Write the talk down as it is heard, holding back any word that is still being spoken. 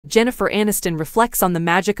Jennifer Aniston reflects on the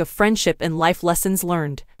magic of friendship and life lessons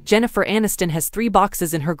learned. Jennifer Aniston has 3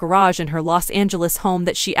 boxes in her garage in her Los Angeles home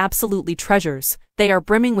that she absolutely treasures. They are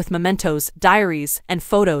brimming with mementos, diaries, and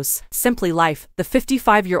photos. Simply life, the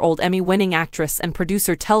 55-year-old Emmy-winning actress and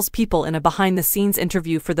producer tells people in a behind-the-scenes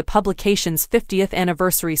interview for the publication's 50th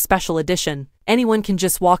anniversary special edition. Anyone can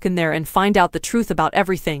just walk in there and find out the truth about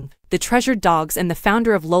everything. The treasured dogs and the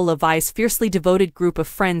founder of Lola Vi's fiercely devoted group of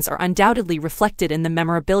friends are undoubtedly reflected in the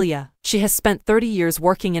memorabilia. She has spent 30 years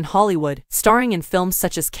working in Hollywood, starring in films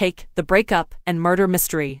such as Cake, The Breakup, and Murder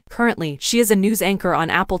Mystery. Currently, she is a news anchor on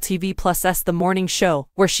Apple TV+'s The Morning Show,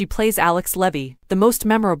 where she plays Alex Levy. The most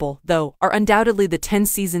memorable, though, are undoubtedly the 10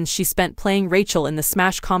 seasons she spent playing Rachel in the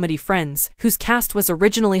smash comedy Friends, whose cast was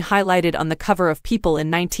originally highlighted on the cover of People in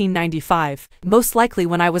 1995. Most likely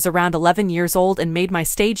when I was around 11 years old and made my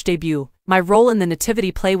stage debut, my role in the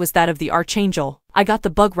nativity play was that of the Archangel. I got the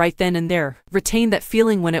bug right then and there. Retained that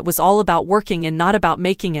feeling when it was all about working and not about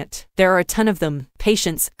making it. There are a ton of them.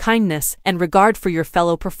 Patience, kindness, and regard for your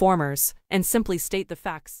fellow performers. And simply state the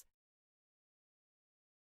facts.